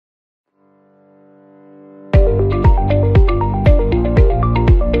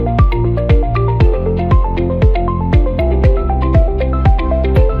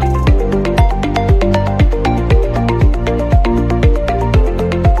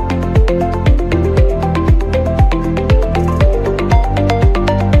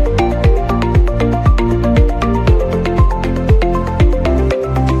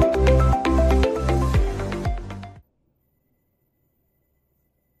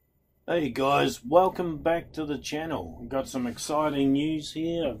Hey guys, welcome back to the channel. I've got some exciting news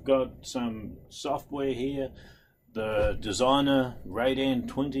here. I've got some software here, the Designer Radan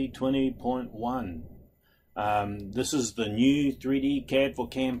 2020.1. This is the new 3D CAD for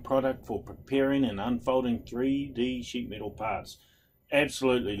CAM product for preparing and unfolding 3D sheet metal parts.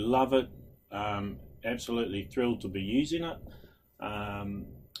 Absolutely love it. Absolutely thrilled to be using it.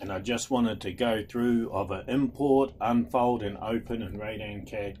 And I just wanted to go through of an import, unfold and open in Radan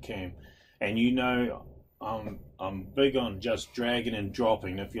CAD CAM. And you know I'm big on just dragging and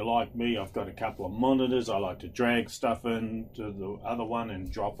dropping. If you're like me, I've got a couple of monitors. I like to drag stuff into the other one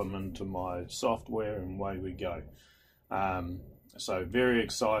and drop them into my software, and away we go. So very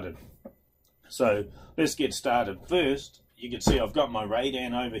excited. So let's get started. First, you can see I've got my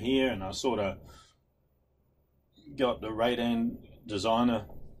Radan over here, and I sort of got the Radan Designer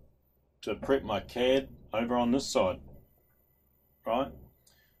to prep my CAD over on this side, right?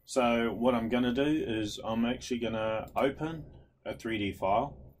 So what I'm going to do is I'm actually going to open a 3D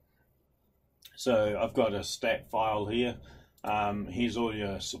file. So I've got a stat file here. Here's all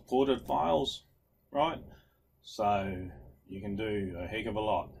your supported files, right? So you can do a heck of a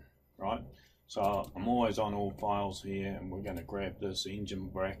lot, right? So I'm always on all files here, and we're going to grab this engine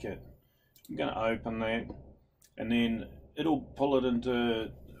bracket. I'm going to open that, and then it'll pull it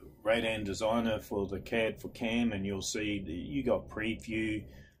into Radan Designer for the CAD for CAM, and you'll see that you got preview,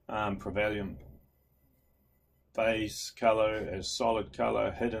 prevalent face color as solid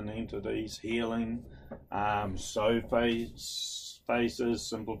color, hidden entities, healing, faces,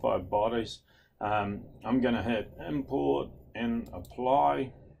 simplified bodies. I'm going to hit import and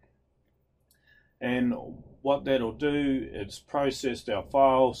apply, and what that'll do, it's processed our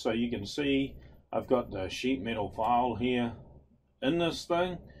file. So you can see I've got the sheet metal file here in this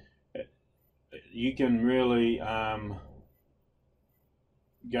thing. You can really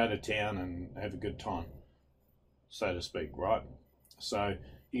go to town and have a good time, so to speak, right? So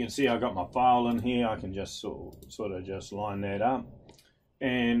you can see I got my file in here. I can just sort of just line that up,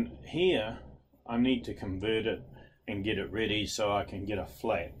 and here I need to convert it and get it ready so I can get a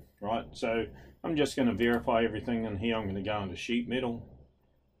flat, right? So I'm just going to verify everything in here. I'm going to go into sheet metal.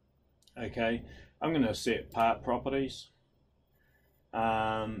 Okay, I'm going to set part properties.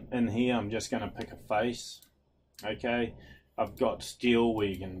 In here I'm just going to pick a face. Okay, I've got steel where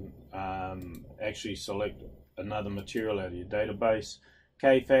you can actually select another material out of your database.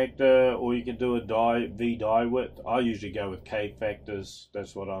 K factor, or you can do a V die width. I usually go with K factors.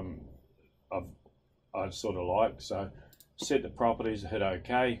 That's what I sort of like. So set the properties, hit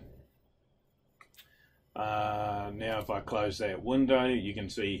OK. Now if I close that window, you can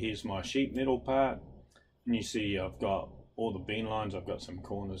see here's my sheet metal part, and you see I've got all the beam lines. I've got some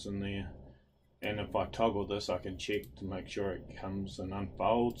corners in there, and if I toggle this, I can check to make sure it comes and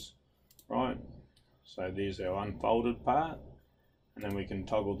unfolds, right? So there's our unfolded part, and then we can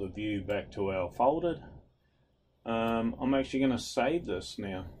toggle the view back to our folded. I'm actually going to save this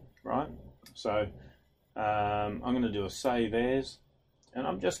now, right? So I'm going to do a save as, and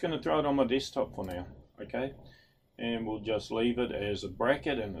I'm just going to throw it on my desktop for now, okay? And we'll just leave it as a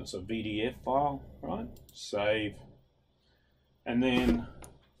bracket, and it's a VDF file, right? Save. And then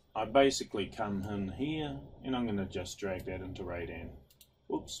I basically come in here, and I'm going to just drag that into Radan.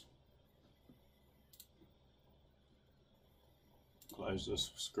 Whoops. Close this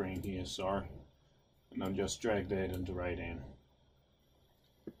screen here, sorry. And I'll just drag that into Radan.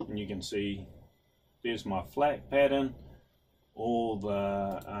 And you can see there's my flat pattern. All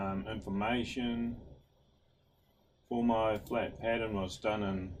the information for my flat pattern was done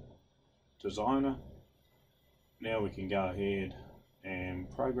in Designer. Now we can go ahead and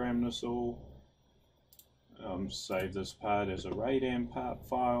program this all. Save this part as a Radan part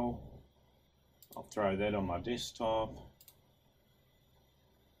file. I'll throw that on my desktop.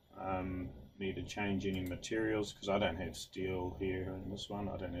 Need to change any materials because I don't have steel here in this one.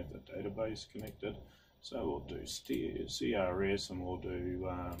 I don't have the database connected. So we'll do steel, CRS, and we'll do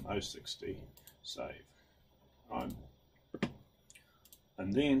 060, save. Right.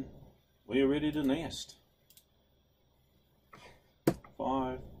 And then we're ready to nest.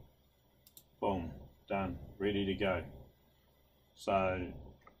 5, boom, done, ready to go. So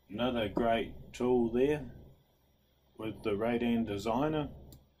another great tool there with the Radan Designer.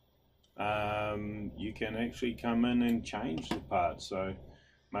 You can actually come in and change the parts. So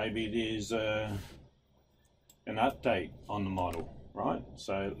maybe there's an update on the model, right?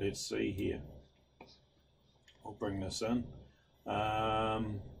 So let's see here. I'll bring this in.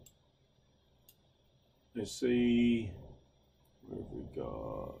 Let's see. Where have we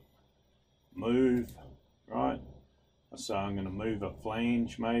got? Move, right? So I'm going to move a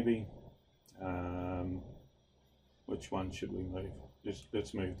flange maybe. Which one should we move?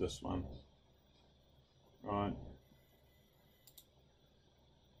 Let's move this one. Right.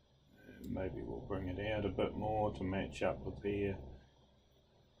 And maybe we'll bring it out a bit more to match up with here.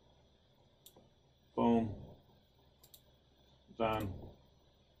 Boom. Done.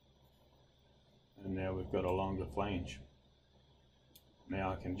 And now we've got a longer flange.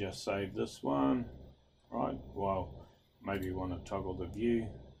 Now I can just save this one. Right. Well, maybe you want to toggle the view.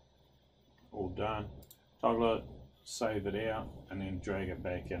 All done. Toggle it, save it out, and then drag it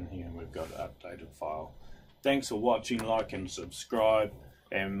back in here, and we've got an updated file. Thanks for watching. Like and subscribe,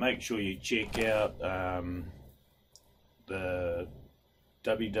 and make sure you check out the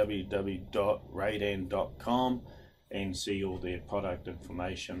www.radan.com and see all their product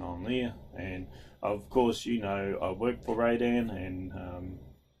information on there. And of course, you know, I work for Radan, and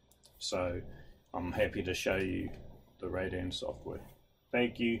so I'm happy to show you the Radan software.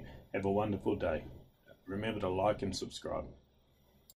 Thank you. Have a wonderful day. Remember to like and subscribe.